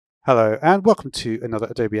Hello and welcome to another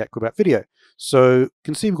Adobe Acrobat video. So you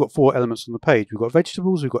can see we've got four elements on the page. We've got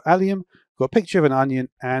vegetables, we've got allium, we've got a picture of an onion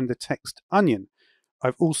and the text onion.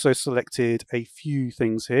 I've also selected a few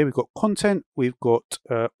things here. We've got content, we've got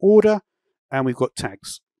order, and we've got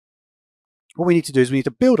tags. What we need to do is we need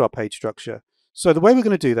to build our page structure. So the way we're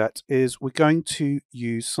going to do that is we're going to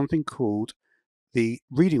use something called the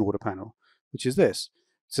reading order panel, which is this.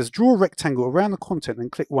 It says draw a rectangle around the content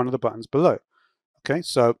and click one of the buttons below. Okay,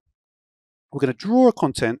 so we're going to draw a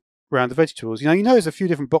content around the vegetables. You notice a few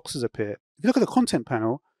different boxes appear. If you look at the content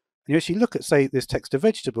panel, and you actually look at, say, this text of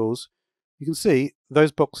vegetables, you can see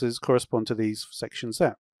those boxes correspond to these sections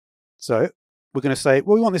there. So we're going to say,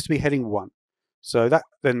 well, we want this to be heading 1. So that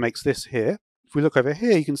then makes this here. If we look over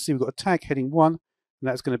here, you can see we've got a tag heading 1, and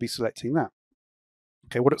that's going to be selecting that.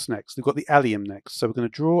 Okay, what's next? We've got the allium next. So we're going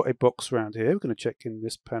to draw a box around here. We're going to check in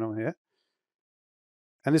this panel here.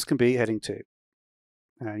 And this can be heading 2.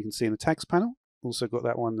 You can see in the tags panel, also got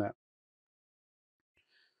that one there.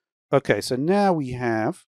 Okay, so now we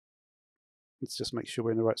have, let's just make sure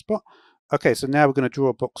we're in the right spot. Okay, so now we're going to draw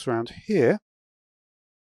a box around here.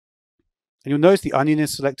 And you'll notice the onion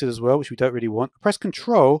is selected as well, which we don't really want. Press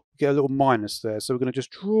Control, get a little minus there. So we're going to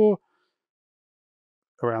just draw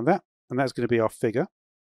around that, and that's going to be our figure.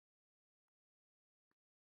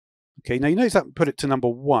 Okay, now you notice that put it to number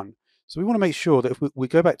 1. So we want to make sure that if we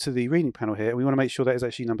go back to the reading panel here, we want to make sure that is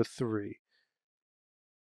actually number 3.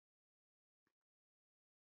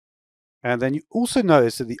 And then you also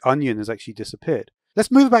notice that the onion has actually disappeared.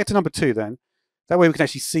 Let's move it back to number 2 then. That way we can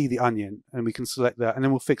actually see the onion and we can select that and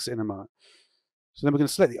then we'll fix it in a moment. So then we're going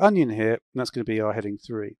to select the onion here and that's going to be our heading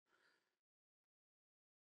 3.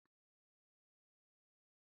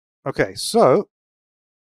 Okay, so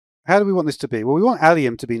how do we want this to be? Well, we want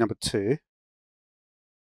allium to be number 2.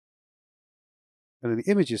 And then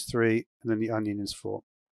the image is 3 and then the onion is 4.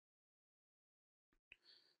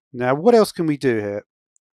 Now, what else can we do here?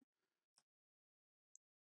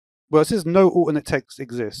 Well, it says no alternate text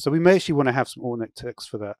exists, so we may actually want to have some alternate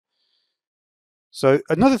text for that. So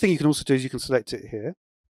another thing you can also do is you can select it here.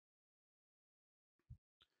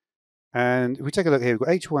 And if we take a look here, we've got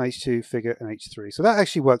H1, H2, figure, and H3. So that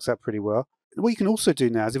actually works out pretty well. What you can also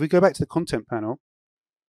do now is if we go back to the content panel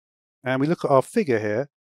and we look at our figure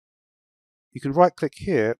here, you can right click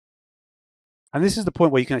here. And this is the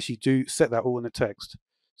point where you can actually set that alternate text.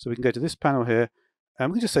 So we can go to this panel here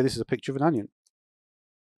and we can just say this is a picture of an onion.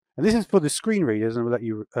 And this is for the screen readers, and we'll let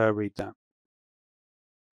you read that.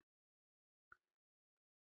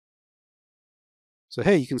 So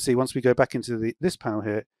here you can see, once we go back into this panel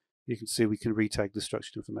here, you can see we can retag the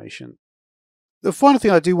structured information. The final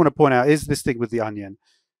thing I do want to point out is this thing with the onion.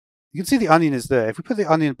 You can see the onion is there. If we put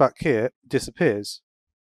the onion back here, it disappears.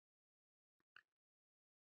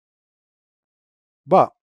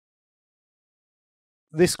 But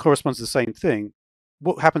this corresponds to the same thing.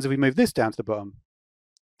 What happens if we move this down to the bottom?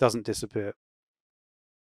 Doesn't disappear.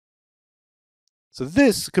 So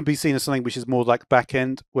this can be seen as something which is more like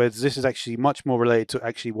back-end, whereas this is actually much more related to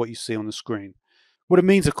actually what you see on the screen. What it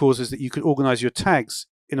means, of course, is that you can organize your tags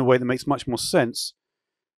in a way that makes much more sense,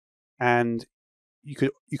 and you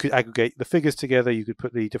could aggregate the figures together, you could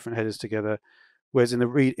put the different headers together, whereas in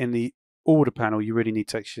the order panel, you really need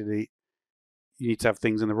to have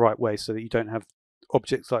things in the right way so that you don't have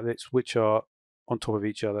objects like this which are on top of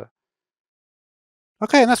each other.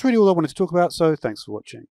 Okay, and that's really all I wanted to talk about, so thanks for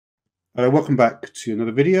watching. Welcome back to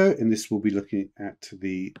another video. In this we'll be looking at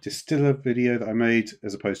the distiller video that I made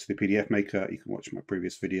as opposed to the PDF maker. You can watch my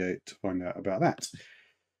previous video to find out about that.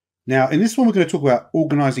 Now in this one we're going to talk about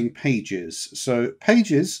organizing pages. So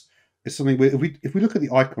pages is something where if we look at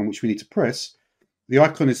the icon which we need to press, the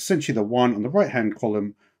icon is essentially the one on the right hand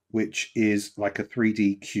column which is like a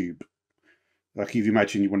 3D cube. Like if you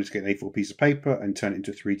imagine you wanted to get an A4 piece of paper and turn it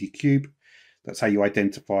into a 3D cube, that's how you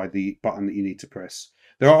identify the button that you need to press.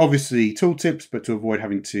 There are obviously tooltips, but to avoid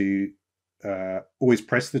having to always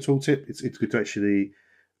press the tooltip, it's good to actually,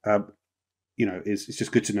 it's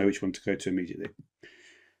just good to know which one to go to immediately.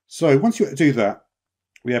 So once you do that,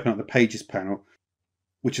 we open up the Pages panel,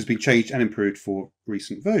 which has been changed and improved for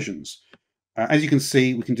recent versions. As you can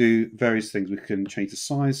see, we can do various things. We can change the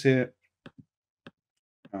size here.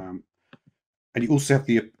 And you also have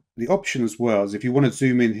the option as well as if you want to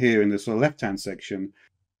zoom in here in the sort of left-hand section.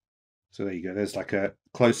 So there you go. There's like a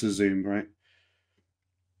closer zoom, right?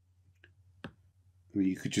 I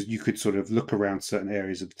mean, you could sort of look around certain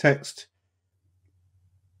areas of the text,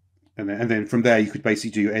 and then from there you could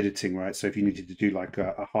basically do your editing, right? So if you needed to do like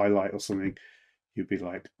a highlight or something, you'd be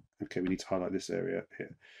like, okay, we need to highlight this area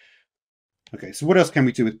here. Okay, so what else can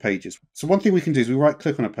we do with pages? So one thing we can do is we right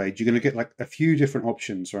click on a page. You're going to get like a few different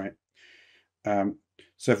options, right?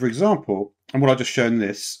 So for example, and what I've just shown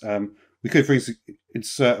this, we could, for instance,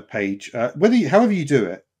 insert a page. However you do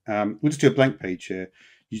it, we'll just do a blank page here.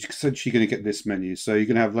 You're essentially going to get this menu. So you're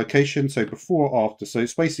going to have location, so before or after. So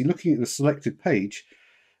it's basically looking at the selected page,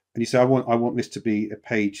 and you say, I want this to be a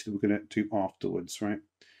page that we're going to do afterwards, right?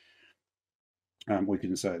 Or you can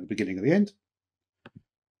insert at the beginning or the end.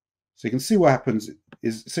 So you can see what happens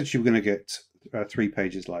is essentially we're going to get 3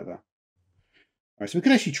 pages like that. All right, so we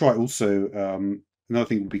can actually try also, another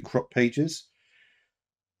thing would be crop pages.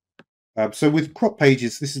 So with crop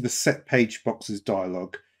pages, this is the set page boxes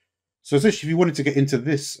dialog. So essentially, if you wanted to get into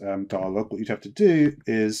this dialog, what you'd have to do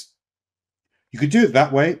is, you could do it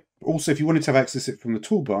that way. Also, if you wanted to have access it from the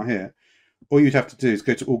toolbar here, all you'd have to do is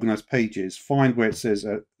go to Organize Pages, find where it says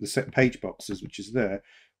the set page boxes, which is there.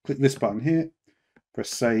 Click this button here, press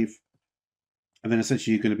Save, and then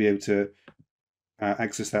essentially you're going to be able to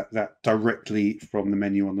access that directly from the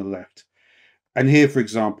menu on the left. And here, for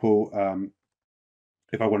example,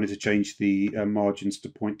 if I wanted to change the margins to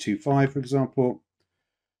 0.25, for example,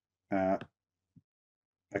 I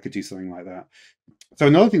could do something like that. So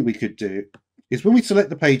another thing we could do is when we select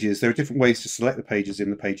the pages, there are different ways to select the pages in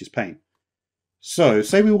the Pages pane. So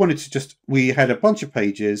say we wanted to we had a bunch of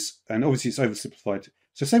pages, and obviously it's oversimplified.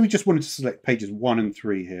 So say we just wanted to select pages 1 and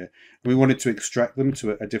 3 here, and we wanted to extract them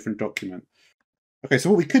to a different document. Okay, so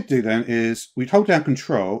what we could do then is we'd hold down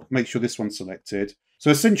Control, make sure this one's selected. So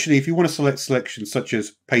essentially, if you want to select selections such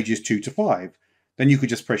as pages 2 to 5, then you could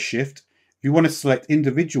just press Shift. If you want to select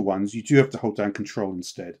individual ones, you do have to hold down Control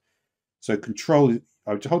instead. So Control,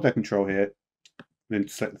 I would hold down Control here, then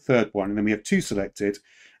select the third one, and then we have 2 selected.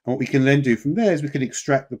 And what we can then do from there is we can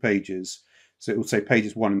extract the pages. So it will say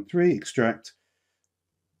pages 1 and 3, extract.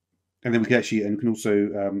 And then we can actually, and can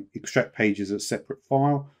also extract pages as a separate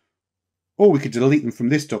file. Or we could delete them from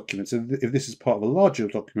this document. So if this is part of a larger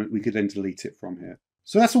document, we could then delete it from here.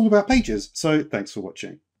 So that's all about pages. So thanks for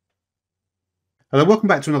watching. Hello, welcome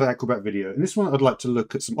back to another Acrobat video. In this one, I'd like to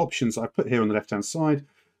look at some options I put here on the left-hand side,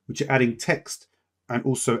 which are adding text and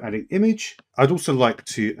also adding image. I'd also like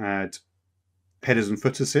to add headers and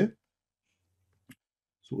footers here.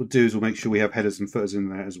 So what we'll do is we'll make sure we have headers and footers in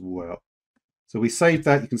there as well. So we save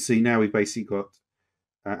that. You can see now we've basically got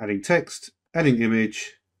adding text, adding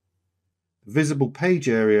image, visible page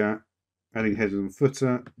area, adding header and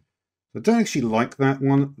footer. I don't actually like that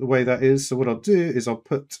one, the way that is. So what I'll do is I'll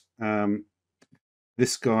put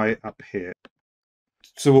this guy up here.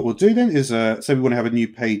 So what we'll do then is, say we want to have a new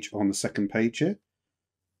page on the second page here.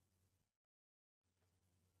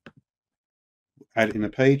 Add in a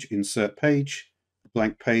page, insert page,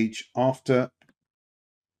 blank page after.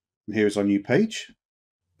 And here is our new page.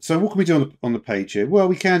 So what can we do on the page here? Well,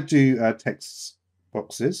 we can do text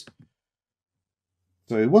boxes.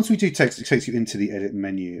 So once we do text, it takes you into the edit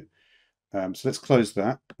menu. So let's close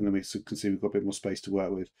that, and then we can see we've got a bit more space to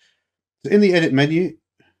work with. So in the edit menu,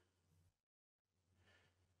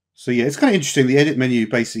 so yeah, it's kind of interesting. The edit menu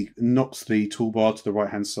basically knocks the toolbar to the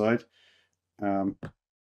right-hand side.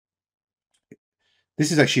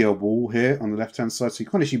 This is actually a wall here on the left-hand side, so you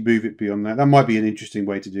can't actually move it beyond that. That might be an interesting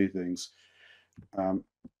way to do things.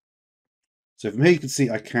 So from here you can see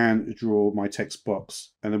I can draw my text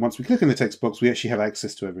box. And then once we click on the text box, we actually have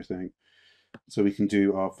access to everything. So we can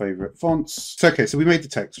do our favorite fonts. So, okay, so we made the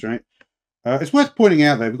text, right? It's worth pointing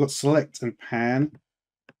out though, we've got select and pan.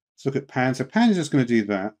 Let's look at pan. So pan is just going to do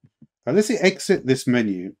that. Let's say exit this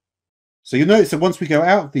menu. So you'll notice that once we go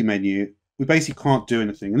out of the menu, we basically can't do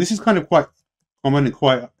anything. And this is kind of quite common and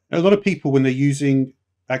quite, a lot of people when they're using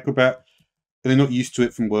Acrobat, they're not used to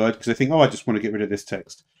it from Word because they think, oh, I just want to get rid of this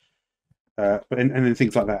text. And then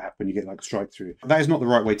things like that happen. You get like strike through. That is not the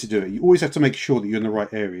right way to do it. You always have to make sure that you're in the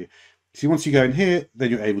right area. So once you go in here, then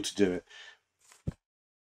you're able to do it.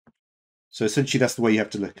 So essentially that's the way you have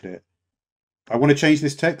to look at it. I want to change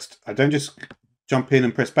this text. I don't just jump in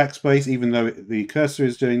and press backspace, even though the cursor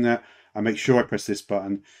is doing that. I make sure I press this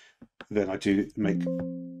button. Then I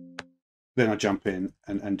jump in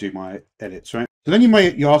and do my edits, right? So then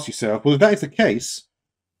you ask yourself, well, if that is the case,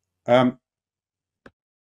 why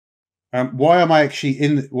am I actually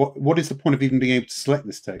in? What is the point of even being able to select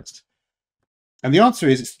this text? And the answer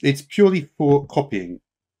is it's purely for copying.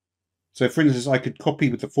 So for instance, I could copy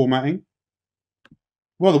with the formatting.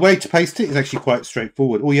 Well, the way to paste it is actually quite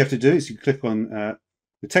straightforward. All you have to do is you click on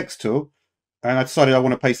the text tool, and I decided I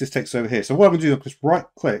want to paste this text over here. So what I'm going to do is just right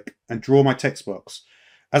click and draw my text box.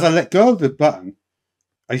 As I let go of the button,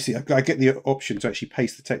 I get the option to actually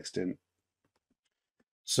paste the text in.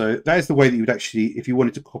 So that is the way that you would actually, if you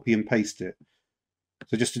wanted to copy and paste it.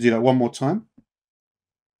 So just to do that one more time,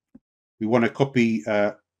 we want to copy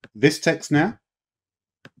this text now.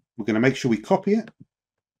 We're going to make sure we copy it.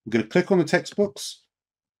 We're going to click on the text box.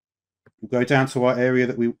 We'll go down to our area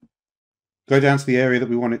that we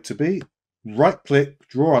want it to be. Right click,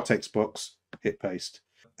 draw our text box, hit paste.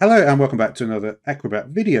 Hello and welcome back to another Acrobat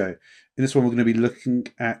video. In this one, we're going to be looking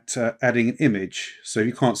at adding an image. So if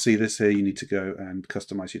you can't see this here, you need to go and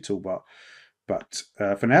customize your toolbar. But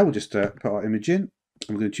for now, we'll just put our image in.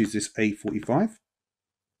 I'm going to choose this A45.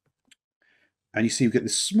 And you see we get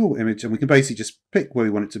this small image, and we can basically just pick where we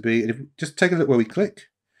want it to be. And if just take a look where we click,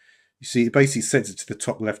 you see it basically sets it to the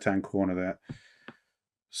top left-hand corner there.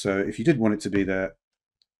 So if you did want it to be there,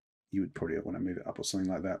 you would probably want to move it up or something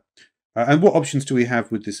like that. And what options do we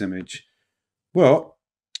have with this image? Well,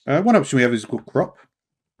 one option we have is called crop.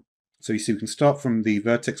 So you see we can start from the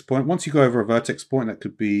vertex point. Once you go over a vertex point, that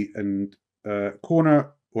could be a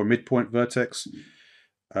corner or a midpoint vertex.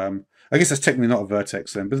 I guess that's technically not a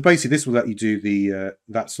vertex then, but basically this will let you do the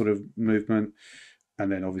that sort of movement,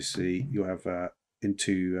 and then obviously you'll have in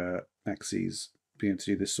two axes being able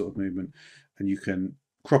to do this sort of movement, and you can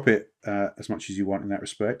crop it as much as you want in that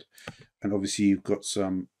respect. And obviously you've got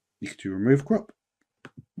some, you can do remove crop.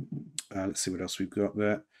 Let's see what else we've got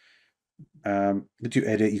there. You can do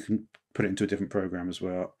edit, you can put it into a different program as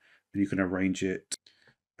well, and you can arrange it,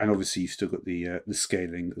 and obviously you've still got the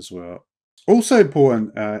scaling as well. Also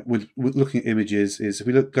important with looking at images is if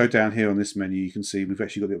we go down here on this menu, you can see we've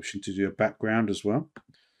actually got the option to do a background as well.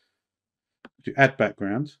 To add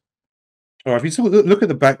background. Or if you still look at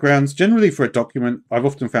the backgrounds, generally for a document, I've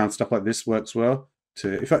often found stuff like this works well.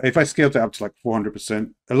 If I scaled it up to like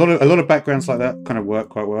 400%, a lot of backgrounds like that kind of work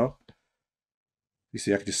quite well. You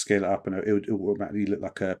see, I could just scale it up and it would automatically look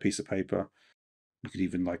like a piece of paper. You could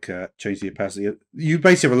even like change the opacity. You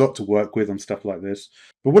basically have a lot to work with on stuff like this.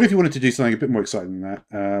 But what if you wanted to do something a bit more exciting than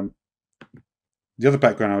that? The other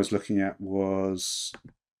background I was looking at was,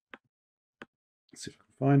 let's see if I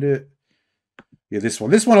can find it. Yeah, this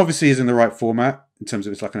one. This one obviously is in the right format in terms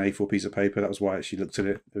of it's like an A4 piece of paper. That was why I actually looked at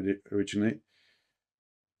it originally.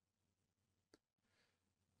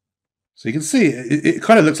 So you can see it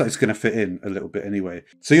kind of looks like it's going to fit in a little bit anyway.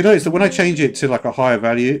 So you notice that when I change it to like a higher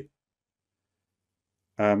value,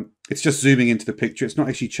 it's just zooming into the picture. It's not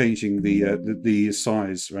actually changing the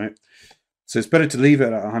size, right? So it's better to leave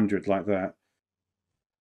it at 100 like that.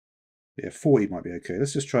 Yeah, 40 might be okay.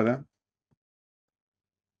 Let's just try that.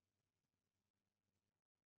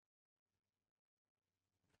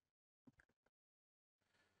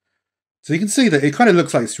 So you can see that it kind of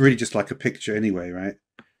looks like it's really just like a picture anyway, right?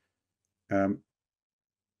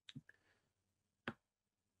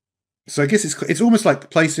 So I guess it's almost like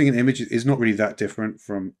placing an image is not really that different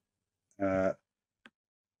from, you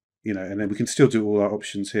know, and then we can still do all our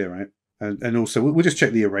options here, right? And also we'll just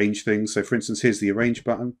check the arrange thing. So for instance, here's the arrange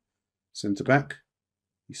button, center back.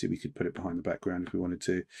 You see we could put it behind the background if we wanted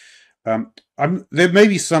to. There may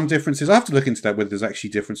be some differences. I have to look into that, whether there's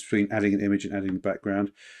actually a difference between adding an image and adding the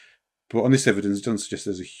background. But on this evidence, it doesn't suggest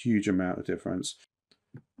there's a huge amount of difference.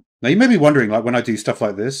 Now you may be wondering, like when I do stuff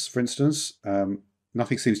like this, for instance,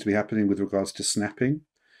 nothing seems to be happening with regards to snapping.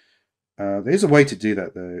 There is a way to do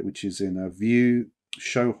that though, which is in View,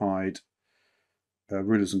 Show Hide,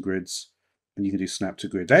 Rulers and Grids, and you can do Snap to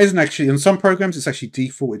Grid. That isn't actually, in some programs, it's actually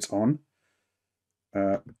default, it's on.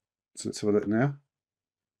 So let's have a look now.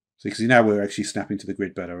 So you can see now we're actually snapping to the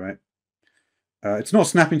grid better, right? It's not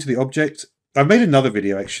snapping to the object. I've made another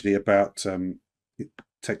video actually about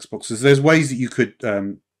text boxes. There's ways that you could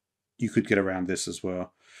get around this as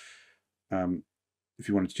well. If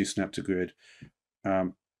you wanted to do snap to grid.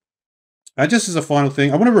 And just as a final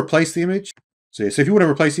thing, I want to replace the image. So, yeah, so if you want to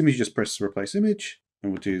replace the image, you just press replace image.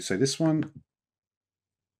 And we'll do, say, this one.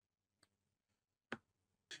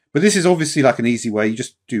 But this is obviously like an easy way. You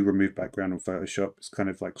just do remove background on Photoshop. It's kind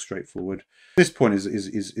of like straightforward. This point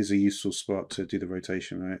is a useful spot to do the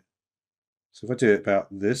rotation, right? So if I do it about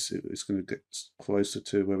this, it's going to get closer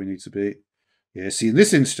to where we need to be. Yeah, see in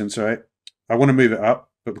this instance, right, I want to move it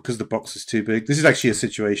up, but because the box is too big, this is actually a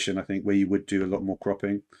situation, I think, where you would do a lot more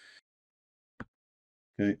cropping.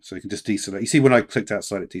 Okay, so you can just deselect. You see when I clicked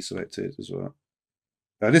outside, it deselected as well.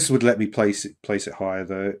 This would let me place it higher,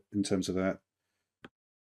 though, in terms of that.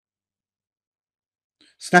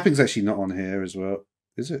 Snapping's actually not on here as well,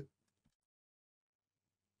 is it?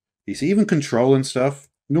 You see, even control and stuff,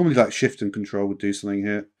 normally like shift and control would do something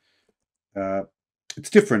here. It's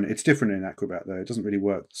different. It's different in Acrobat though. It doesn't really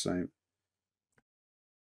work the same.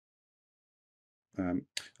 I'm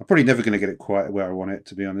probably never going to get it quite where I want it,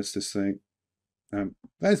 to be honest, this thing. That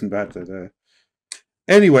isn't bad though.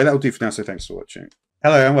 Anyway, that'll do for now, so thanks for watching.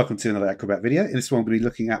 Hello and welcome to another Acrobat video. In this one, I'm going to be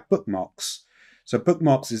looking at bookmarks. So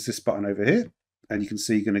bookmarks is this button over here, and you can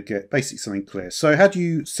see you're going to get basically something clear. So how do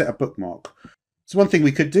you set a bookmark? So one thing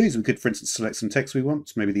we could do is we could, for instance, select some text we want,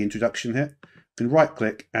 so maybe the introduction here. We can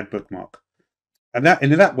right-click, add bookmark. And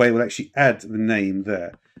in that way, we'll actually add the name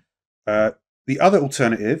there. The other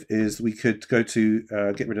alternative is we could go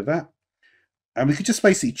to get rid of that. And we could just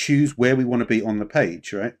basically choose where we want to be on the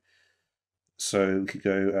page, right? So we could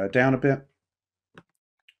go down a bit.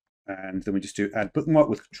 And then we just do add bookmark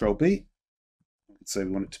with Control B. So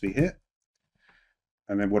we want it to be here.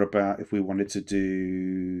 And then what about if we wanted to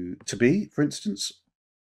do to be, for instance?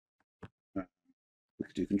 We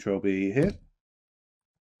could do Control B here.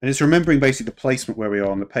 And it's remembering basically the placement where we are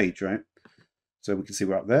on the page, right? So we can see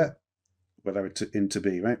we're up there, whether it's in to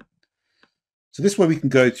be, right? So this way we can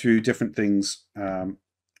go through different things,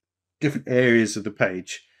 different areas of the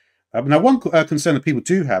page. Now, one concern that people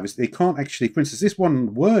do have is they can't actually, for instance, this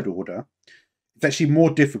one word order, it's actually more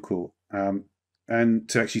difficult and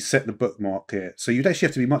to actually set the bookmark here. So you'd actually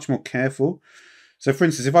have to be much more careful. So for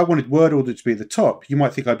instance, if I wanted word order to be at the top, you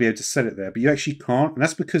might think I'd be able to set it there, but you actually can't. And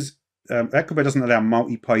that's because Acrobat doesn't allow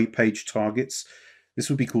multi-page targets. This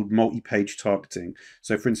would be called multi-page targeting.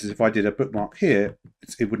 So for instance, if I did a bookmark here,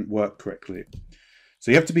 it wouldn't work correctly.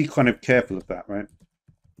 So you have to be kind of careful of that, right?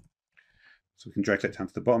 So we can drag that down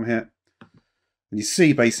to the bottom here. And you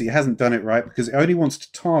see, basically, it hasn't done it right because it only wants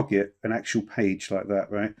to target an actual page like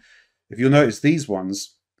that, right? If you'll notice these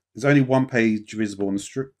ones, there's only one page visible on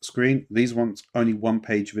the screen. These ones, only one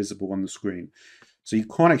page visible on the screen. So you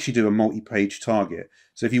can't actually do a multi-page target.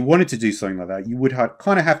 So if you wanted to do something like that, you would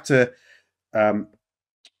kind of have to,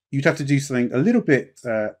 you'd have to do something a little bit,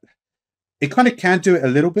 it kind of can do it a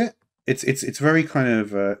little bit. It's very kind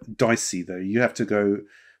of dicey though. You have to go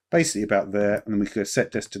basically about there, and then we can go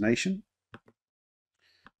set destination.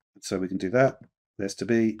 So we can do that. There's to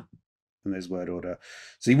be, and there's word order.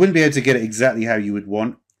 So you wouldn't be able to get it exactly how you would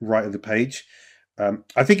want right at the page.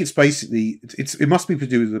 I think it's basically, it must be to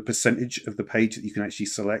do with the percentage of the page that you can actually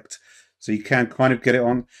select. So you can kind of get it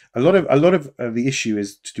on. A lot of the issue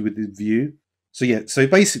is to do with the view. So yeah, so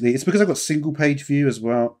basically it's because I've got single page view as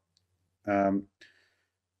well.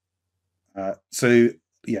 So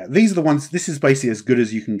yeah, these are the ones. This is basically as good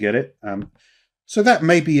as you can get it. So that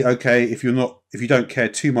may be okay if you don't care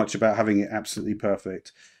too much about having it absolutely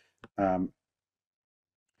perfect. But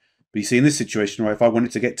you see, in this situation, right, if I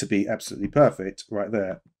wanted to get to be absolutely perfect, right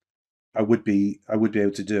there, I would be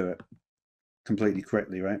able to do it completely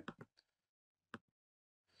correctly, right?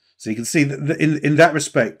 So you can see that in that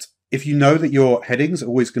respect, if you know that your headings are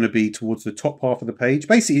always going to be towards the top half of the page,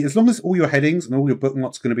 basically, as long as all your headings and all your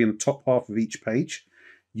bookmarks are going to be on the top half of each page,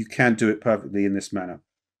 you can do it perfectly in this manner.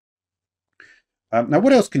 Now,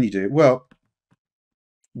 what else can you do? Well,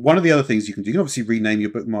 one of the other things you can do, you can obviously rename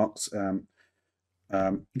your bookmarks. You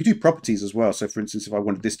can do properties as well. So, for instance, if I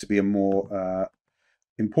wanted this to be a more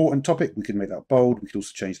important topic, we can make that bold. We could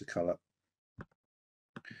also change the color.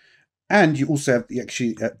 And you also have the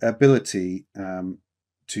actual ability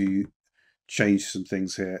to change some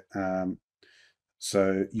things here.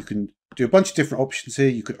 So you can do a bunch of different options here.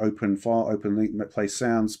 You could open file, open link, play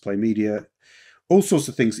sounds, play media, all sorts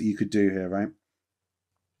of things that you could do here, right?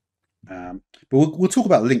 But we'll talk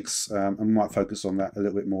about links and we might focus on that a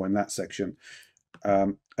little bit more in that section.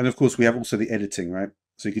 And of course, we have also the editing, right?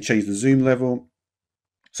 So you could change the zoom level.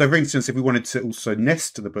 So for instance, if we wanted to also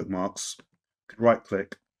nest the bookmarks, we could right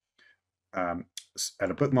click, add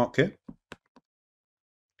a bookmark here.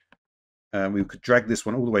 We could drag this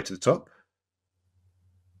one all the way to the top.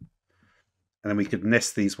 And then we could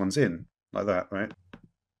nest these ones in like that, right?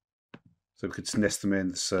 So we could nest them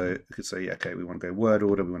in. So we could say, yeah, okay, we want to go word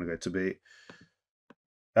order, we want to go to be.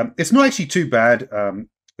 It's not actually too bad,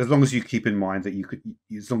 as long as you keep in mind that you could,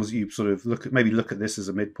 as long as you sort of look at this as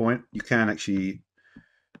a midpoint, you can actually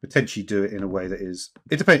potentially do it in a way that is.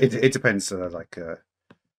 It depends, like how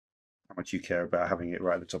much you care about having it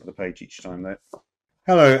right at the top of the page each time there.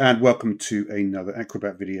 Hello and welcome to another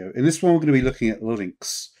Acrobat video. In this one, we're going to be looking at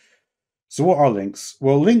links. So what are links?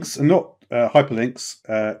 Well, links are not hyperlinks.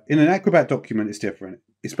 In an Acrobat document, it's different.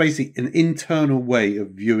 It's basically an internal way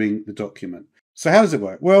of viewing the document. So how does it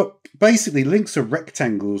work? Well, basically, links are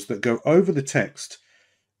rectangles that go over the text,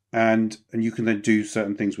 and you can then do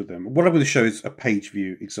certain things with them. What I'm going to show is a page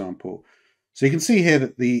view example. So you can see here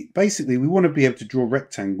that basically we want to be able to draw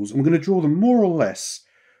rectangles, and we're going to draw them more or less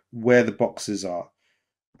where the boxes are.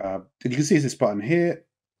 And you can see this button here.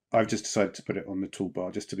 I've just decided to put it on the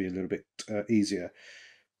toolbar just to be a little bit easier.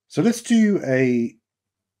 So let's do a,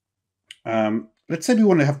 let's say we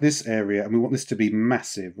want to have this area and we want this to be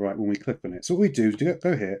massive, right, when we click on it. So what we do is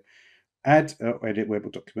go here, add or edit web or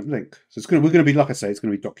document link. So we're going to be, like I say, it's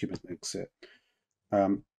going to be document links here.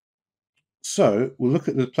 So we'll look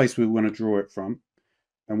at the place we want to draw it from,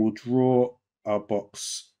 and we'll draw our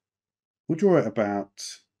box. We'll draw it about,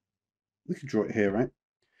 we can draw it here, right?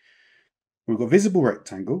 We've got visible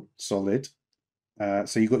rectangle, solid.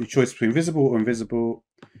 So you've got your choice between visible or invisible,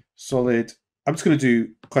 solid. I'm just going to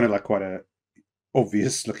do kind of like quite a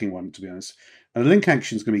obvious looking one, to be honest. And the link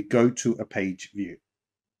action is going to be go to a page view.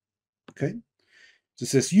 Okay. So it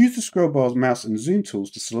says use the scroll bar, mouse, and zoom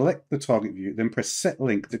tools to select the target view, then press set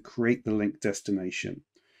link to create the link destination.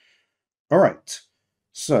 All right.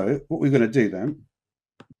 So what we're going to do then,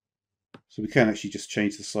 so we can actually just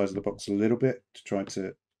change the size of the box a little bit to try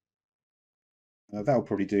to, that'll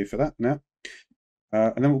probably do for that now.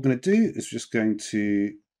 And then what we're going to do is just going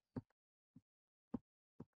to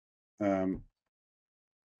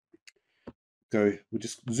we'll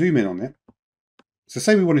just zoom in on it. So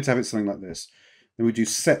say we wanted to have it something like this, then we do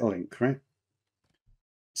set link, right?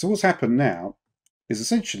 So what's happened now is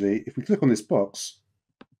essentially, if we click on this box,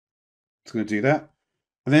 it's going to do that.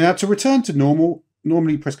 And then now to return to normal,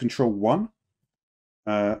 normally press Control 1.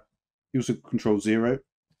 You also Control 0.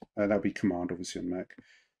 That would be Command, obviously, on Mac.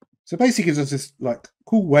 So basically gives us this like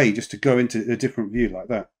cool way just to go into a different view like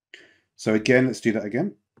that. So again, let's do that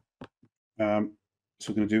again. So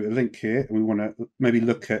we're going to do a link here, and we want to maybe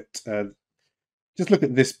look at, just look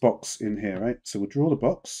at this box in here, right? So we'll draw the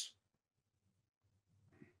box.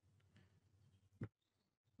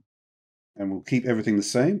 And we'll keep everything the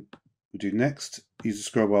same. We'll do next, use the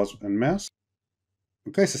scroll bars and mouse.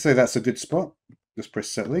 Okay, so say that's a good spot. Just press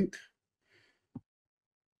set link.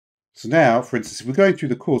 So now, for instance, if we're going through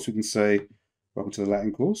the course, we can say, welcome to the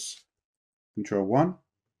Latin course, Control 1.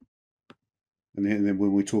 And then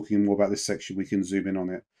when we're talking more about this section, we can zoom in on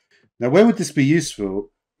it. Now, where would this be useful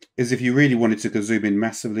is if you really wanted to go zoom in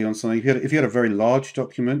massively on something. If you had a very large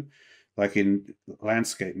document, like in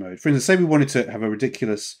landscape mode. For instance, say we wanted to have a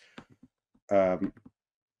ridiculous zoom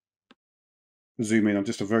in on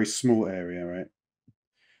just a very small area, right?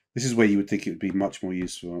 This is where you would think it would be much more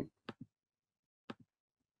useful.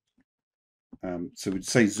 So we'd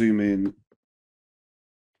say zoom in.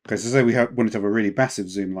 Okay, so say we wanted to have a really massive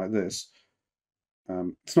zoom like this.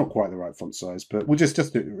 It's not quite the right font size, but we'll just do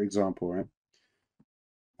it for example, right?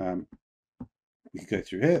 We could go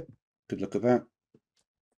through here. Good look at that.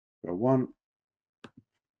 Go 1.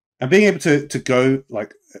 And being able to go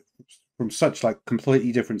like from such like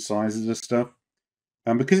completely different sizes of stuff,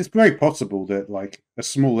 because it's very possible that like a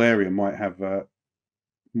small area might have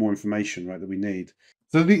more information, right, that we need.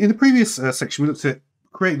 So in the previous section, we looked at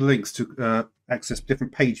creating links to access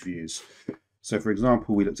different page views. So for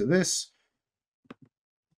example, we looked at this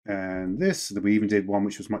and this, and then we even did one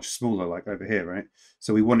which was much smaller, like over here, right?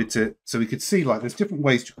 So we wanted to, so we could see like there's different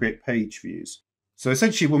ways to create page views. So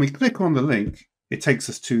essentially when we click on the link, it takes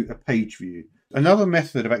us to a page view. Another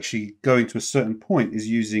method of actually going to a certain point is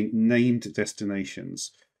using named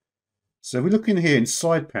destinations. So if we look in here in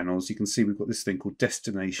side panels, you can see we've got this thing called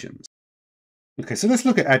destinations. Okay, so let's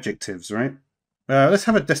look at adjectives, right? Let's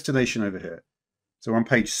have a destination over here. So we're on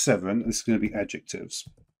page 7. This is going to be adjectives.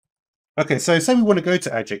 Okay, so say we want to go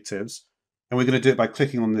to adjectives, and we're going to do it by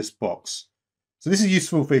clicking on this box. So this is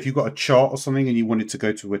useful for if you've got a chart or something and you wanted to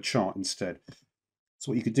go to a chart instead.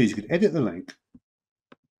 So what you could do is you could edit the link.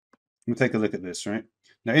 We'll take a look at this, right?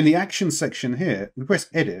 Now in the action section here, we press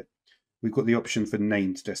edit. We've got the option for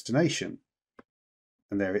named destination.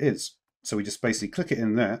 And there it is. So we just basically click it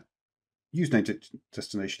in there. Use named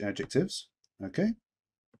destination adjectives. Okay.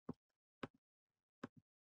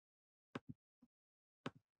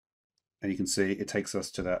 And you can see it takes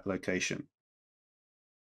us to that location.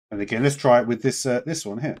 And again, let's try it with this this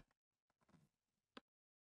one here.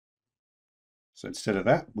 So instead of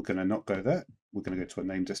that, we're going to not go there. We're going to go to a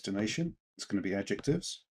named destination. It's going to be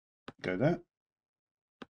adjectives. Go there.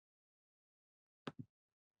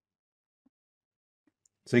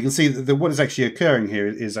 So you can see that what is actually occurring here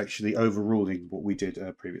is actually overruling what we did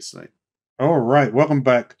previously. All right, welcome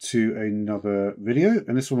back to another video.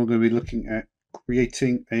 And this one we're going to be looking at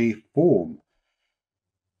creating a form.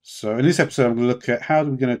 So in this episode, I'm going to look at how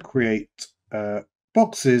we're going to create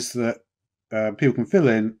boxes that people can fill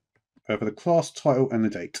in for the class title and the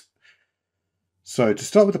date. So to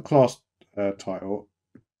start with the class title,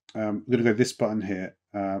 I'm going to go this button here.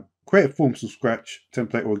 Create a form from scratch,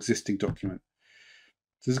 template or existing document.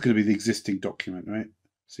 So this is going to be the existing document, right?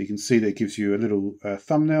 So you can see that it gives you a little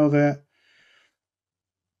thumbnail there.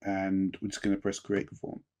 And we're just going to press create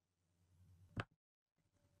form.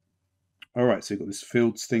 All right, so you've got this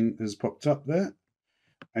fields thing that has popped up there.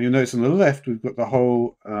 And you'll notice on the left, we've got the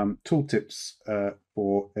whole tooltips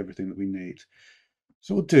for everything that we need.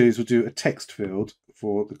 So what we'll do is we'll do a text field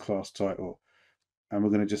for the class title. And we're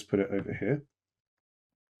going to just put it over here.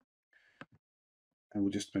 And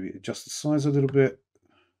we'll just maybe adjust the size a little bit.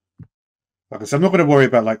 Like I said, I'm not going to worry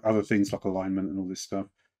about like other things like alignment and all this stuff.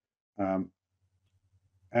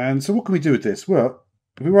 And so what can we do with this? Well,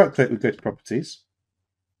 if we right click, we go to properties.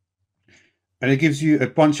 And it gives you a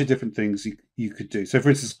bunch of different things you could do. So for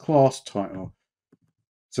instance, class title.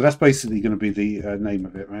 So that's basically going to be the name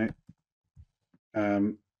of it, right?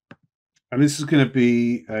 And this is going to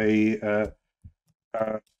be a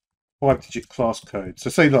 5-digit class code. So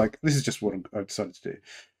say like, this is just what I've decided to do.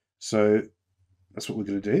 So that's what we're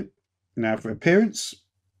going to do. Now for appearance,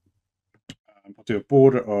 I'll do a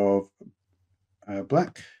border of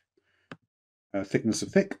black, thickness of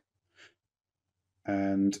thick.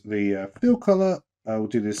 And the fill color, I will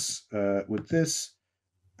do this with this.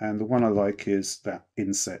 And the one I like is that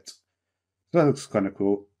inset. So that looks kind of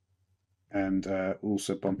cool. And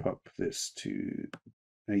also bump up this to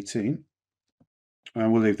 18.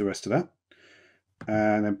 And we'll leave the rest of that.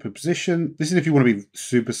 And then position. This is if you want to be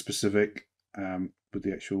super specific with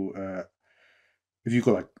the actual, if you've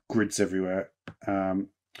got like grids everywhere.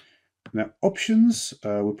 Now options,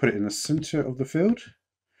 we'll put it in the center of the field.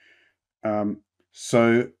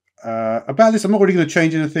 So about this, I'm not really going to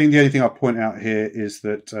change anything. The only thing I'll point out here is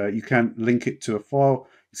that you can link it to a file.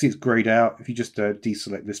 You see it's grayed out. If you just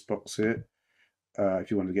deselect this box here,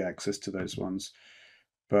 if you want to get access to those ones.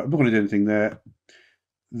 But I'm not going to do anything there.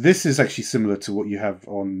 This is actually similar to what you have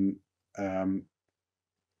on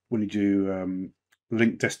when you do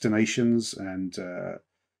link destinations and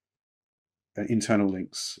internal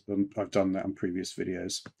links. I've done that on previous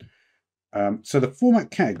videos. So the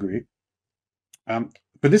format category,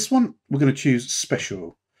 for this one, we're going to choose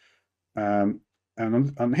special. And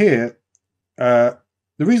on here, the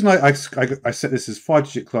reason I set this as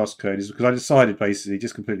 5-digit class code is because I decided basically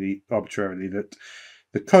just completely arbitrarily that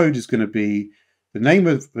the code is going to be the name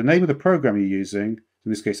of the program you're using,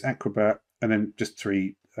 in this case Acrobat, and then just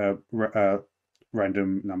 3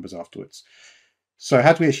 random numbers afterwards. So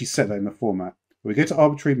how do we actually set that in the format? We go to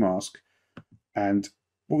arbitrary mask, and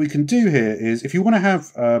what we can do here is if you want to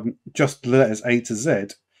have just letters A to Z,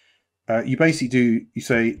 you basically do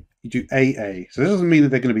AA. So this doesn't mean that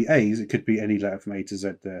they're going to be A's. It could be any letter from A to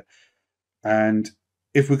Z there. And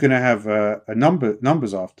if we're going to have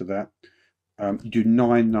numbers after that, you do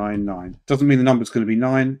 999. Doesn't mean the number's going to be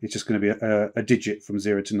 9. It's just going to be a digit from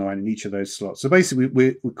 0 to 9 in each of those slots. So basically,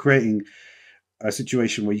 we're creating a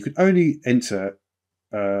situation where you can only enter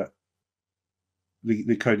the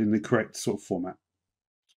code in the correct sort of format.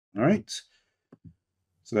 All right.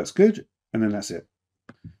 So that's good. And then that's it.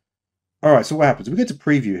 All right. So what happens? If we go to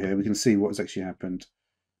preview here, we can see what has actually happened.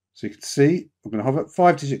 So you can see, I'm going to hover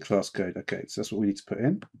 5-digit class code. Okay. So that's what we need to put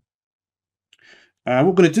in. What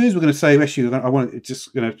we're going to do is we're going to say, actually, I want it's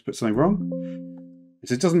just going to put something wrong.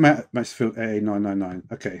 So it doesn't match the field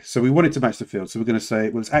AA999. Okay, so we want it to match the field. So we're going to say,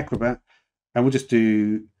 well, it's Acrobat, and we'll just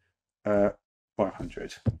do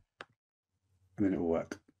 500. And then it will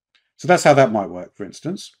work. So that's how that might work, for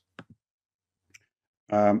instance.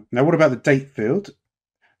 Now, what about the date field?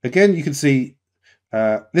 Again, you can see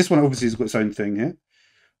this one obviously has got its own thing here.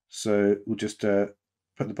 So we'll just put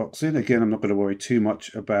the box in. Again, I'm not going to worry too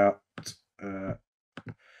much about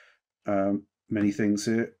many things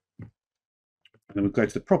here. And then we'll go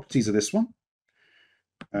to the properties of this one.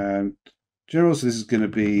 General, so this is going to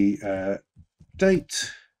be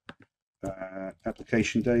date,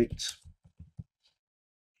 application date.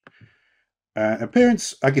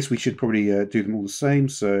 Appearance, I guess we should probably do them all the same.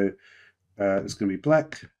 So it's going to be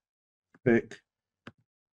black, thick,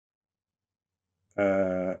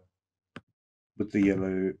 with the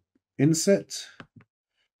yellow inset.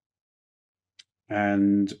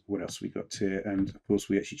 And what else we got here? And of course,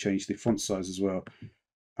 we actually changed the font size as well.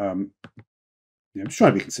 Yeah, I'm just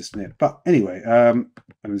trying to be consistent here. But anyway, and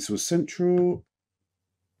this was central.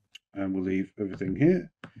 And we'll leave everything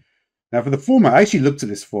here. Now for the format, I actually looked at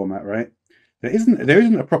this format, right? There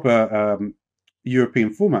isn't a proper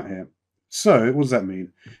European format here. So what does that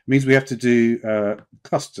mean? It means we have to do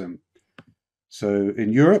custom. So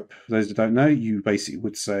in Europe, for those that don't know, you basically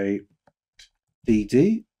would say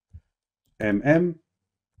DD. YY.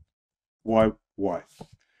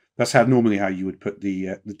 That's normally how you would put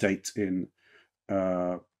the date in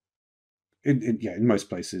most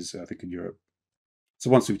places, I think in Europe. So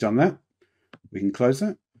once we've done that, we can close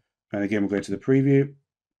that. And again, we'll go to the preview. You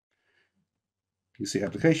can see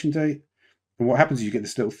application date. And what happens is you get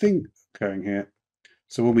this little thing going here.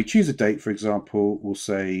 So when we choose a date, for example, we'll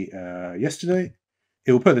say yesterday.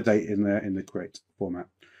 it will put the date in there in the correct format.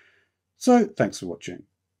 So thanks for watching.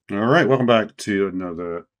 All right, welcome back to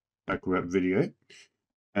another Acrobat video.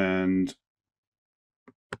 And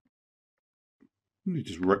let me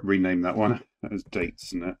just rename that one as dates,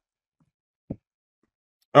 isn't it?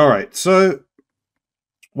 All right, so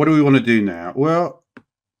what do we want to do now? Well,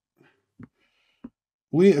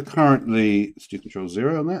 we are currently, let's do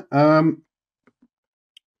Control-0 on that.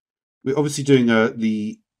 We're obviously doing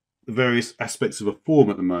the various aspects of a form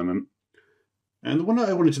at the moment. And the one that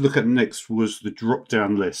I wanted to look at next was the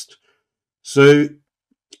drop-down list. So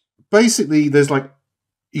basically, there's like,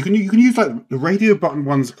 you can use like the radio button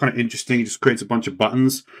ones are kind of interesting. It just creates a bunch of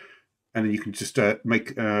buttons, and then you can just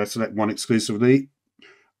select one exclusively.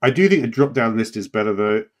 I do think a drop-down list is better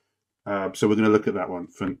though. So we're going to look at that one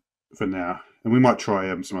for now, and we might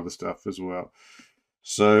try some other stuff as well.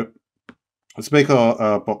 So let's make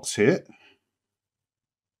our box here.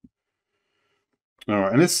 All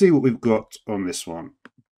right, and let's see what we've got on this one.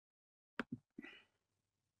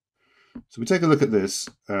 So we take a look at this,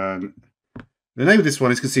 and the name of this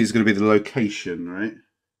one, as you can see, is going to be the location, right?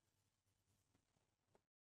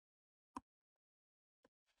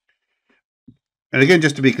 And again,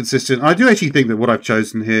 just to be consistent, I do actually think that what I've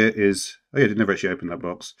chosen here is, oh yeah, I did never actually open that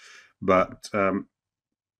box, but of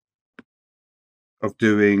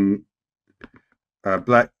doing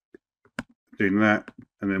black, doing that,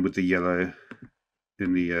 and then with the yellow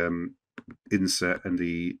in the inset and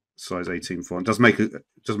the size 18 font does make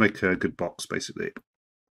a good box basically.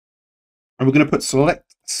 And we're going to put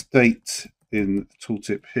select state in the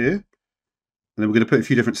tooltip here, and then we're going to put a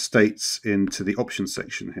few different states into the options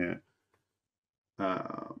section here.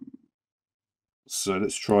 So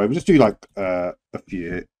let's try. We'll just do like a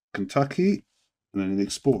few. Kentucky, and then in the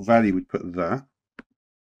export value we'd put that,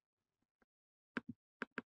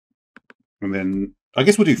 and then I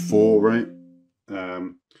guess we'll do 4, right?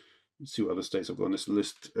 Let's see what other states I've got on this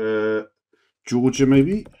list. Georgia,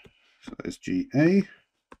 maybe. So that is GA.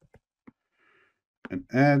 And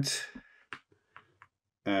add.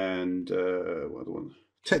 And what other one?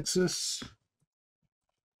 Texas.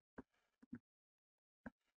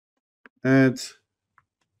 Add.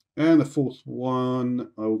 And the fourth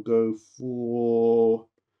one, I will go for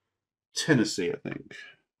Tennessee, I think.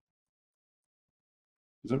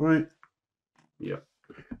 Is that right? Yeah.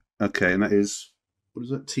 Okay, and that is, what is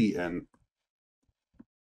that? TN.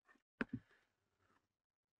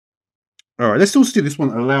 All right, let's also do this one,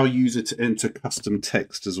 allow user to enter custom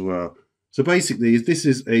text as well. So basically, this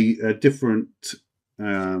is a different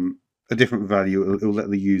value. It'll let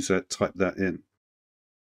the user type that in.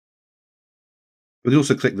 We can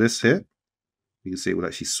also click this here. You can see it will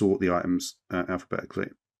actually sort the items alphabetically.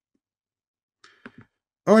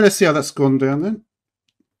 All right, let's see how that's gone down then.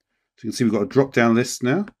 So you can see we've got a drop-down list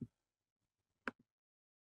now.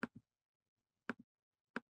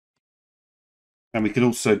 And we can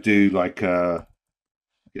also do like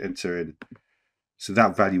enter in. So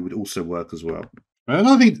that value would also work as well.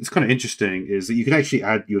 Another thing that's kind of interesting is that you can actually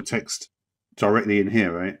add your text directly in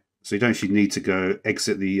here, right? So you don't actually need to go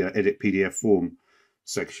exit the edit PDF form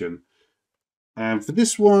section. And for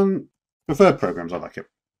this one, preferred programs, I like it.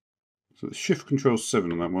 So Shift Control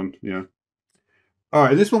 7 on that one, yeah. All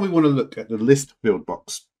right, this one we want to look at the list field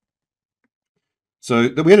box. So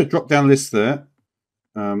we had a drop-down list there.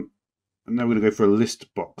 And now we're going to go for a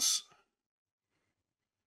list box.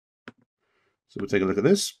 So we'll take a look at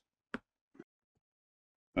this.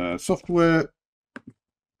 Software.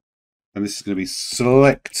 And this is going to be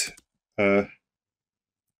select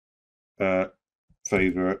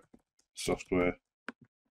favorite software.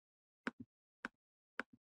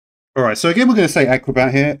 All right, so again, we're going to say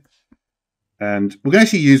Acrobat here. And we're going to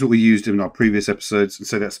actually use what we used in our previous episodes, and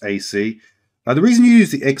so that's AC. The reason you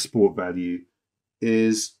use the export value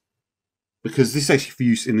is because this is actually for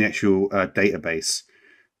use in the actual database.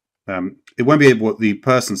 It won't be what the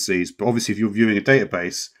person sees, but obviously if you're viewing a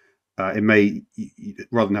database, it may,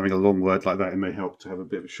 rather than having a long word like that, it may help to have a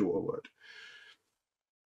bit of a shorter word.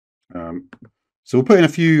 So we'll put in a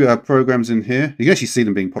few programs in here. You can actually see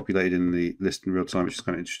them being populated in the list in real time, which is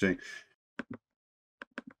kind of interesting.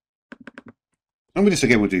 And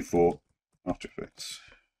we'll we'll do 4 After Effects.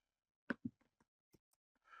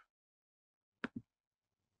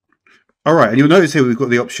 All right, and you'll notice here we've got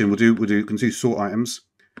the option. We can do sort items,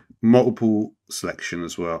 multiple selection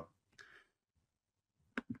as well.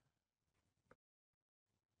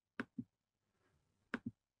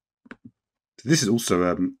 This is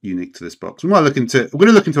also unique to this box. We're going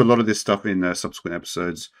to look into a lot of this stuff in subsequent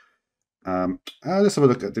episodes. Let's have a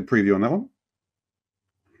look at the preview on that one.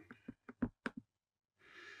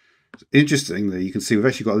 Interestingly, you can see we've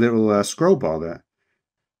actually got a little scroll bar there.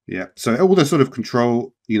 Yeah, so all the sort of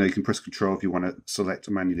control, you can press control if you want to select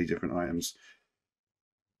manually different items.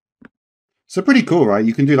 So pretty cool, right?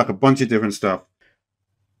 You can do like a bunch of different stuff.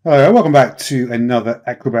 Hello, welcome back to another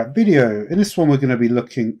Acrobat video. In this one, we're going to be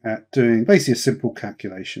looking at doing basically a simple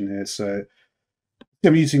calculation here. So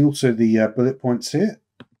I'm using also the bullet points here.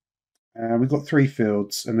 We've got 3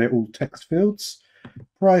 fields, and they're all text fields: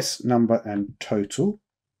 price, number, and total.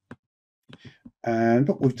 And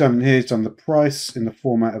what we've done here is done the price in the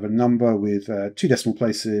format of a number with 2 decimal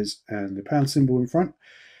places and the pound symbol in front.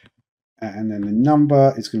 And then the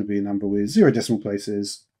number is going to be a number with 0 decimal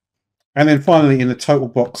places. And then finally, in the total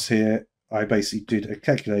box here, I basically did a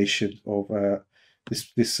calculation of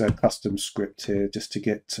this custom script here just to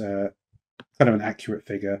get kind of an accurate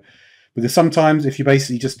figure. Because sometimes if you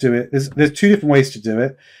basically just do it, there's 2 different ways to do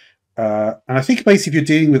it. And I think basically if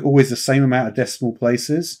you're dealing with always the same amount of decimal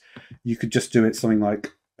places, you could just do it something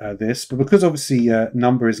like this. But because obviously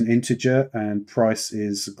number is an integer and price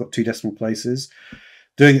is got 2 decimal places,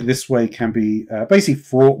 doing it this way can be basically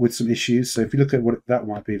fraught with some issues. So if you look at what that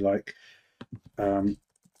might be like, so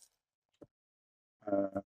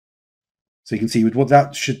you can see with what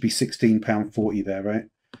that should be £16.40 there, right?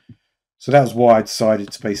 So that was why I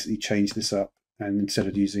decided to basically change this up, and instead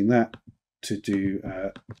of using that, to do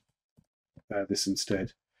this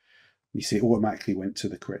instead. You see it automatically went to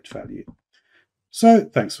the correct value. So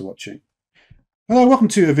thanks for watching. Hello, welcome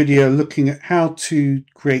to a video looking at how to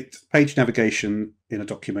create page navigation in a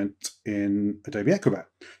document in Adobe Acrobat.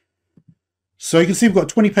 So you can see we've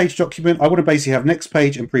got a 20-page document. I want to basically have next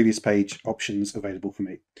page and previous page options available for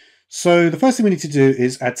me. So the first thing we need to do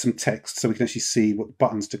is add some text so we can actually see what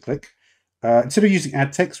buttons to click. Instead of using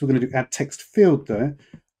add text, we're going to do add text field there.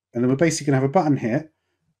 And then we're basically going to have a button here.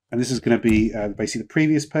 And this is going to be basically the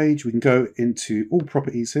previous page. We can go into all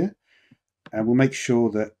properties here. And we'll make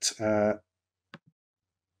sure that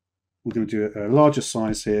we're going to do a larger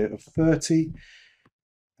size here of 30.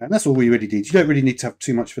 And that's all we really need. You don't really need to have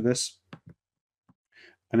too much for this.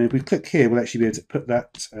 And then if we click here, we'll actually be able to put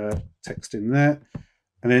that text in there.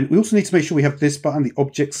 And then we also need to make sure we have this button, the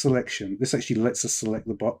object selection. This actually lets us select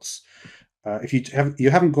the box. If you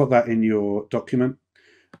haven't got that in your document,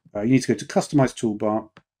 you need to go to Customize Toolbar.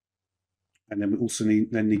 And then we also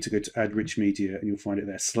need to go to Add Rich Media, and you'll find it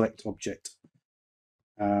there, Select Object.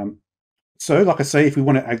 So like I say, if we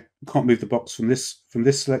want to can't move the box from this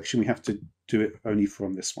selection, we have to do it only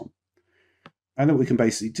from this one. And then what we can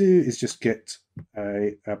basically do is just get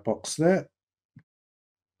a box there.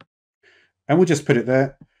 And we'll just put it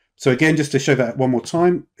there. So again, just to show that one more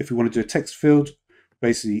time, if we want to do a text field,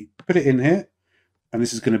 basically put it in here. And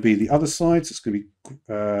this is going to be the other side. So it's going to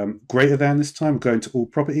be greater than this time. We'll go into all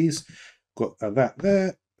properties. Got that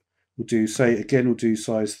there. We'll do, we'll do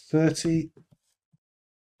size 30.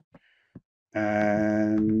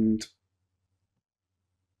 And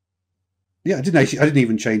yeah, I didn't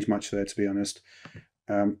even change much there, to be honest.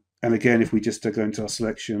 And again, if we just go into our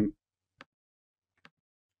selection,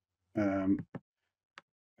 and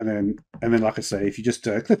then like I say, if you just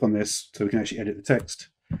click on this, so we can actually edit the text,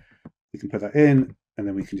 we can put that in, and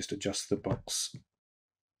then we can just adjust the box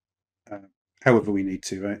however we need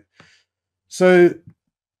to, right? So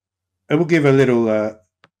I will give a little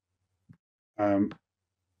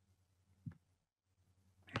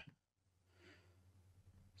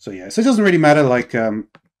so yeah, so it doesn't really matter, like, did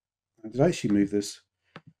I actually move this?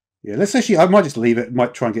 Yeah, I might just leave it,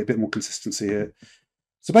 might try and get a bit more consistency here.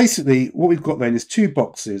 So basically, what we've got then is 2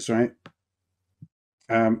 boxes, right?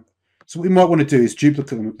 So what we might want to do is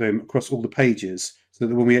duplicate them across all the pages, so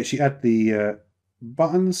that when we actually add the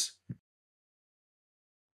buttons.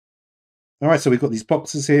 All right, so we've got these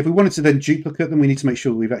boxes here. If we wanted to then duplicate them, we need to make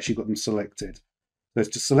sure we've actually got them selected. So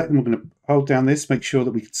to select them, we're going to hold down this, make sure that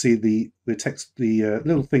we can see the text, the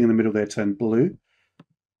little thing in the middle there turn blue.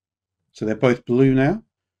 So they're both blue now,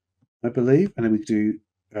 I believe. And then we do,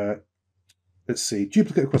 let's see,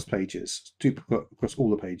 duplicate across pages, duplicate across all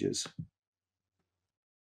the pages.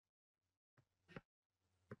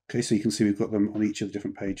 Okay, so you can see we've got them on each of the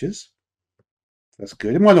different pages. That's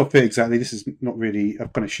good. It might not fit exactly. This is not really,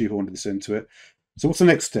 I've kind of shoehorned this into it. So what's the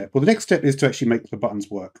next step? Well, the next step is to actually make the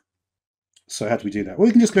buttons work. So how do we do that? Well,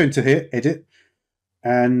 we can just go into here, edit,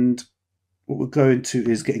 and what we'll go into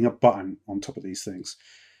is getting a button on top of these things.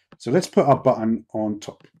 So let's put our button on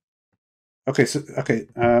top. Okay, so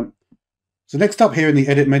so next up here in the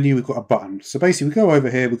edit menu, we've got a button. So basically, we go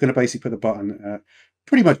over here. We're going to basically put the button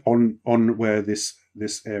pretty much on where this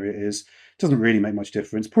area is. It doesn't really make much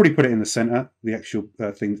difference. Probably put it in the center, the actual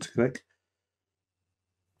thing to click.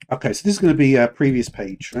 Okay, so this is going to be a previous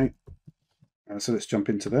page, right? So let's jump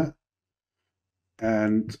into that.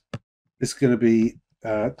 And it's going to be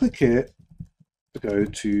click here to go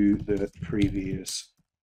to the previous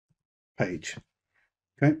page.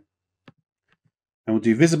 Okay, and we'll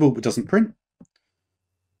do visible but doesn't print,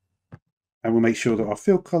 and we'll make sure that our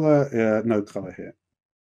fill color, no color here.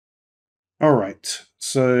 All right,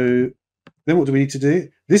 so then what do we need to do?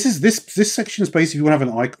 This section is basically if you want to have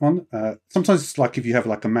an icon. Sometimes it's like if you have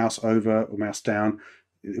like a mouse over or mouse down,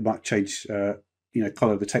 it might change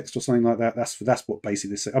color of the text or something like that. That's what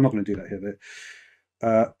basically this. I'm not going to do that here.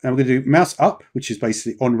 And we're going to do mouse up, which is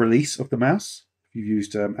basically on release of the mouse. If you've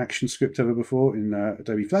used ActionScript ever before in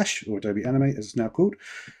Adobe Flash or Adobe Animate, as it's now called.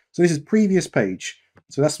 So this is previous page.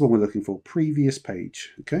 So that's the one we're looking for. Previous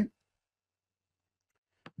page. Okay.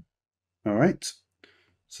 All right.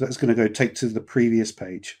 So that's going to go take to the previous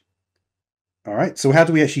page. All right. So how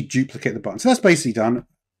do we actually duplicate the button? So that's basically done.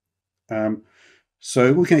 So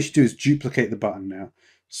what we can actually do is duplicate the button now.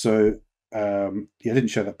 So yeah, I didn't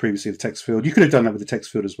show that previously, the text field. You could have done that with the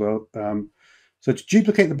text field as well. So to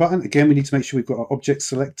duplicate the button, again, we need to make sure we've got our object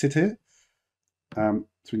selected here. So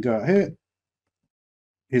we can go out here.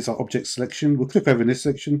 Here's our object selection. We'll click over in this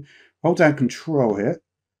section, hold down Control here,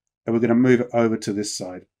 and we're going to move it over to this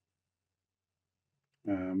side.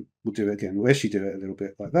 We'll do it again. We'll actually do it a little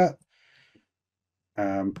bit like that.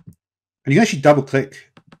 And you can actually double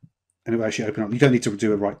click and it will actually open up. You don't need to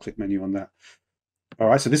do a right click menu on that. All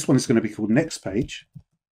right, so this one is going to be called Next Page.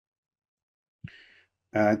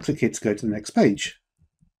 Click here to go to the next page.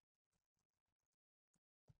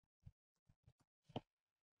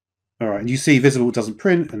 All right, and you see visible doesn't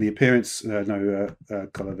print and the appearance, no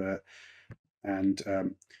color there. And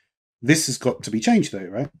this has got to be changed though,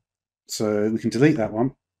 right? So we can delete that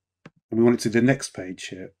one and we want it to the next page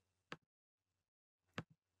here.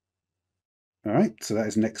 All right, so that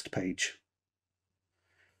is next page.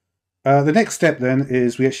 The next step then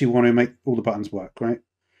is we actually want to make all the buttons work, right?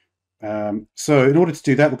 So in order to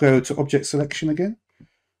do that, we'll go to Object Selection again.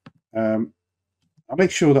 I'll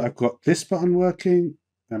make sure that I've got this button working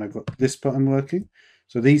and I've got this button working.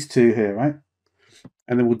 So these two here, right?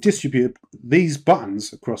 And then we'll distribute these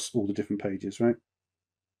buttons across all the different pages, right?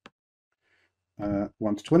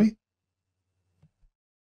 1 to 20.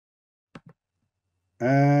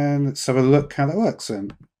 And let's have a look how that works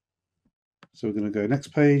then. So we're going to go next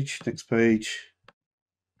page, next page.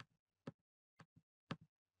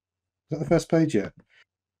 Is that the first page? Yeah.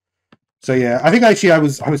 So yeah, I think actually I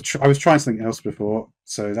was trying something else before,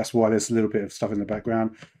 so that's why there's a little bit of stuff in the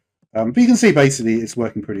background. But you can see basically it's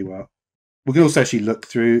working pretty well. We can also actually look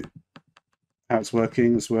through how it's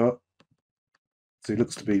working as well. So it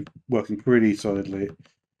looks to be working pretty solidly.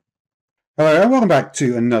 Hello and welcome back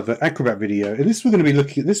to another Acrobat video. In this we're going to be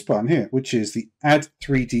looking at this button here, which is the Add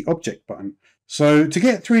 3D Object button. So to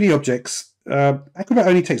get 3D objects, Acrobat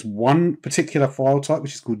only takes one particular file type,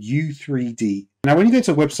 which is called U3D. Now when you go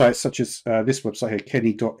to websites such as this website here,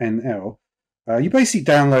 kenny.nl, you basically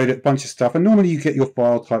download a bunch of stuff, and normally you get your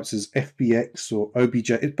file types as FBX or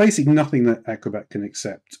OBJ. It's basically nothing that Acrobat can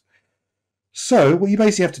accept. So what you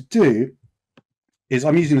basically have to do is,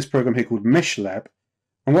 I'm using this program here called MeshLab,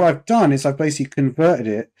 and what I've done is I've basically converted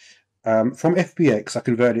it from FBX, I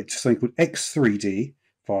converted it to something called X3D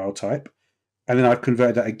file type, and then I've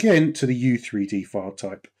converted that again to the U3D file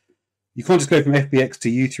type. You can't just go from FBX to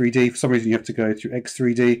U3D. For some reason, you have to go through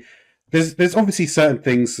X3D. There's obviously certain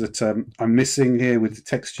things that I'm missing here with the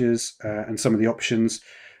textures and some of the options,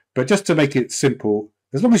 but just to make it simple,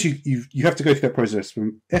 as long as you have to go through that process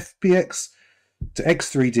from FBX to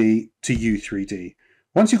X3D to U3D.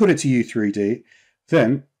 Once you've got it to U3D,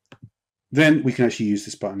 then we can actually use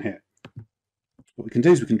this button here. What we can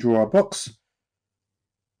do is we can draw our box,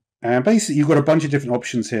 and basically you've got a bunch of different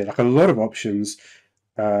options here, like a lot of options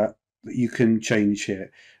that you can change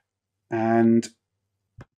here. And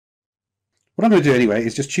what I'm going to do anyway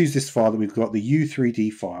is just choose this file that we've got, the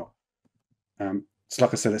U3D file. So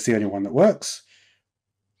like I said, that's the only one that works,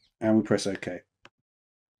 and we press OK.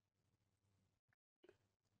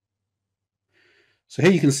 So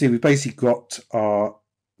here you can see we've basically got our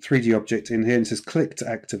 3D object in here, and it says click to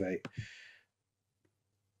activate.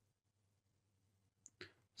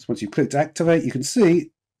 So once you click to activate, you can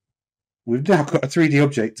see we've now got a 3D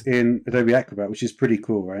object in Adobe Acrobat, which is pretty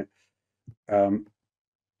cool, right? And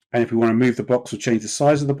if we want to move the box or change the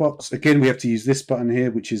size of the box, again, we have to use this button here,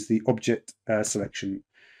 which is the object selection.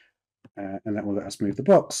 And that will let us move the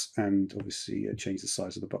box and obviously change the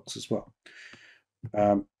size of the box as well.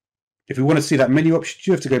 If we want to see that menu option,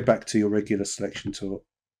 you have to go back to your regular selection tool,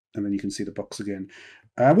 and then you can see the box again.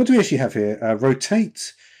 What do we actually have here?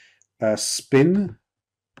 Rotate, spin,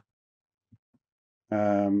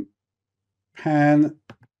 pan.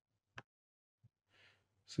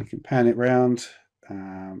 So you can pan it round.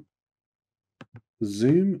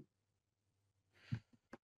 zoom.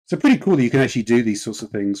 So pretty cool that you can actually do these sorts of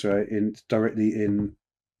things, right, directly in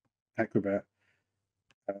Acrobat.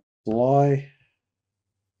 Fly.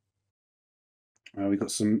 We've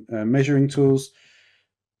got some measuring tools.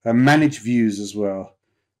 Manage views as well.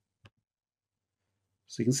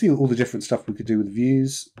 So you can see all the different stuff we could do with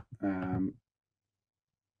views.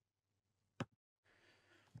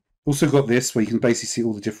 Also got this where you can basically see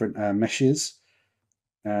all the different meshes.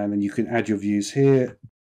 And then you can add your views here.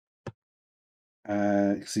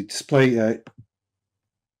 See display.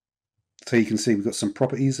 So you can see we've got some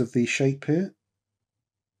properties of the shape here.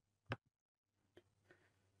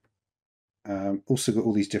 Also got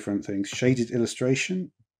all these different things. Shaded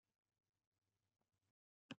illustration.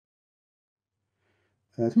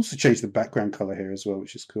 I can also change the background color here as well,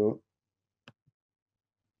 which is cool.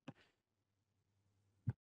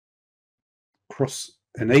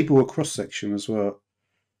 Enable a cross section as well.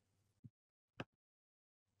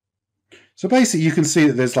 So basically you can see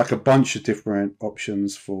that there's like a bunch of different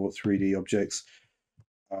options for 3D objects.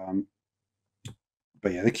 But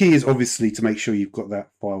yeah, the key is obviously to make sure you've got that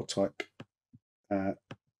file type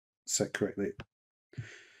set correctly.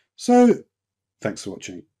 So thanks for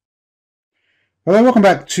watching. Hello, welcome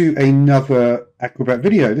back to another Acrobat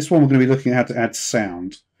video. This one we're going to be looking at how to add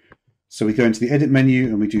sound. So we go into the edit menu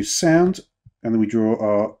and we do sound, and then we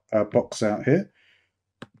draw our box out here.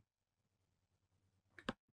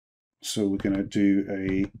 So we're going to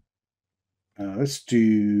do let's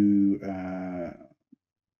do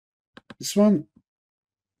this one.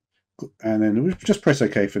 And then we'll just press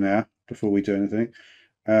OK for now before we do anything.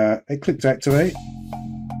 Click to activate.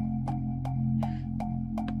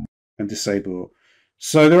 And disable.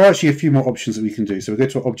 So there are actually a few more options that we can do. So we go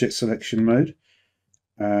to object selection mode.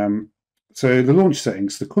 So the launch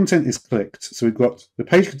settings, the content is clicked. So we've got the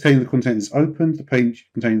page containing the content is opened, the page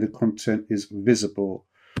containing the content is visible.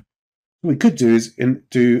 What we could do is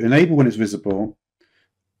do enable when it's visible.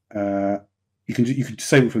 You can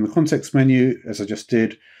disable from the context menu, as I just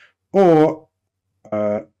did, or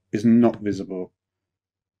is not visible.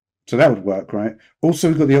 So that would work, right? Also,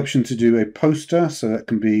 we've got the option to do a poster, so that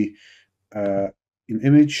can be an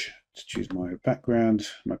image. To choose my background,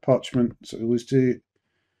 my parchment, so I always do.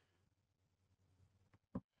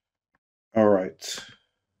 All right,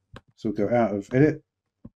 so we'll go out of edit.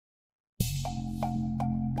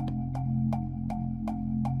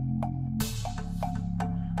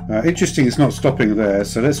 Interesting, it's not stopping there,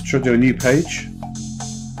 so let's try to do a new page.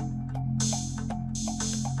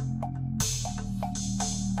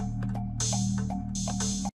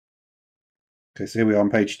 Okay, so here we are on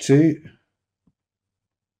page 2.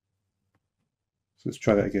 So let's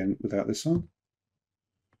try that again without this on.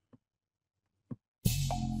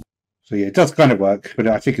 So yeah, it does kind of work, but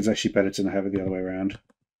I think it's actually better to have it the other way around.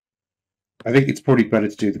 I think it's probably better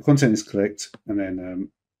to do the content is clicked and then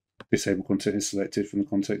disable content is selected from the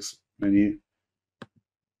context menu.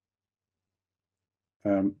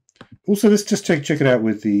 Also, let's just check it out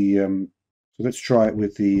with the. So let's try it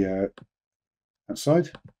with the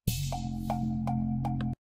outside.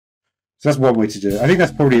 So that's one way to do it. I think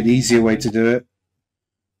that's probably an easier way to do it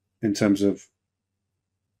in terms of,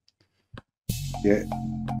 yeah,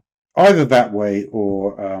 either that way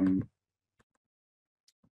or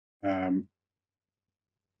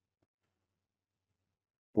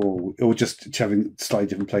just having slightly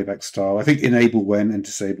different playback style. I think enable when and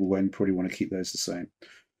disable when, probably want to keep those the same.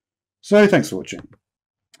 So thanks for watching.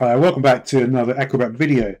 Welcome back to another Acrobat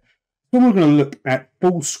video. Then we're going to look at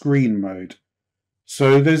full screen mode.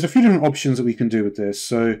 So there's a few different options that we can do with this.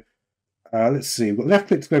 So let's see, we've got left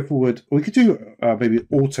click to go forward. Or we could do maybe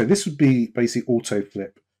auto. This would be basically auto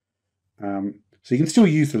flip. So you can still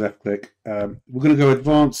use the left click. We're going to go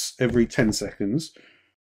advance every 10 seconds.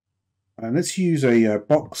 And let's use a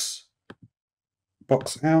box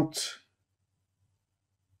out.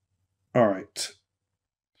 All right.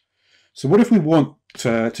 So what if we want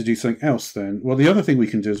to do something else then? Well, the other thing we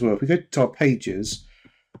can do as well, if we go to our pages,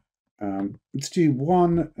 let's do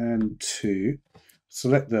 1 and 2.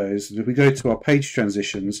 Select those. And if we go to our page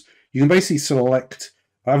transitions, you can basically select,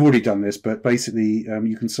 I've already done this, but basically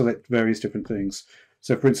you can select various different things.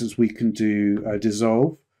 So for instance, we can do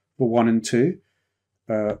dissolve for 1 and 2.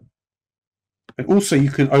 And also you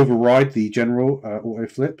can override the general auto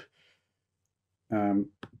flip. So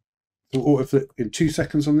auto flip in 2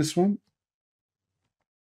 seconds on this one.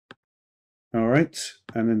 All right,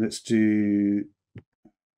 and then let's do,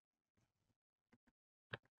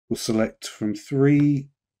 we'll select from 3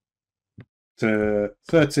 to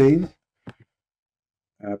 13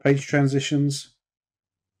 page transitions.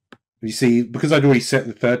 You see, because I'd already set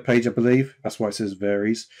the third page, I believe, that's why it says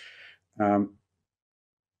varies. And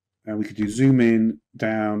we could do zoom in,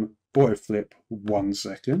 down, auto flip 1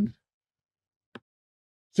 second.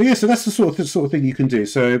 So yeah, so that's the sort of thing you can do.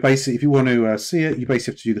 So basically, if you want to see it, you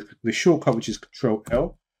basically have to do the shortcut, which is Control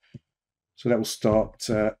L. So that will start.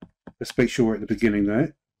 Let's make sure we're at the beginning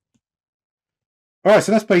there. All right,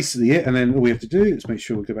 so that's basically it. And then all we have to do is make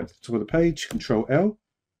sure we go back to the top of the page, Control L.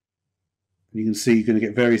 And you can see you're going to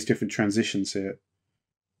get various different transitions here.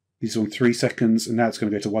 These are on 3 seconds, and now it's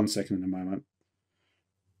going to go to 1 second in a moment.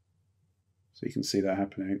 So you can see that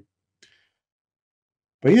happening.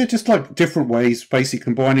 But yeah, just like different ways, basically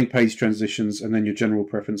combining page transitions and then your general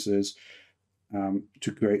preferences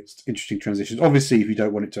to create interesting transitions. Obviously, if you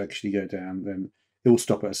don't want it to actually go down, then it will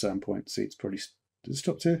stop at a certain point. See, it's probably, did it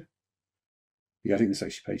stop to? Yeah, I think this is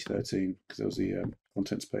actually page 13 because that was the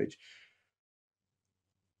contents page.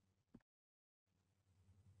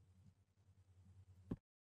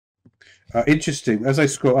 Interesting. As I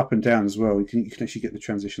scroll up and down as well, you can actually get the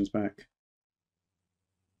transitions back.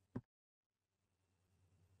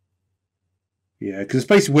 Yeah, because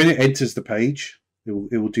basically when it enters the page, it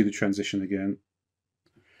will do the transition again.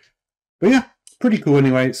 But yeah, pretty cool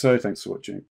anyway. So thanks for watching.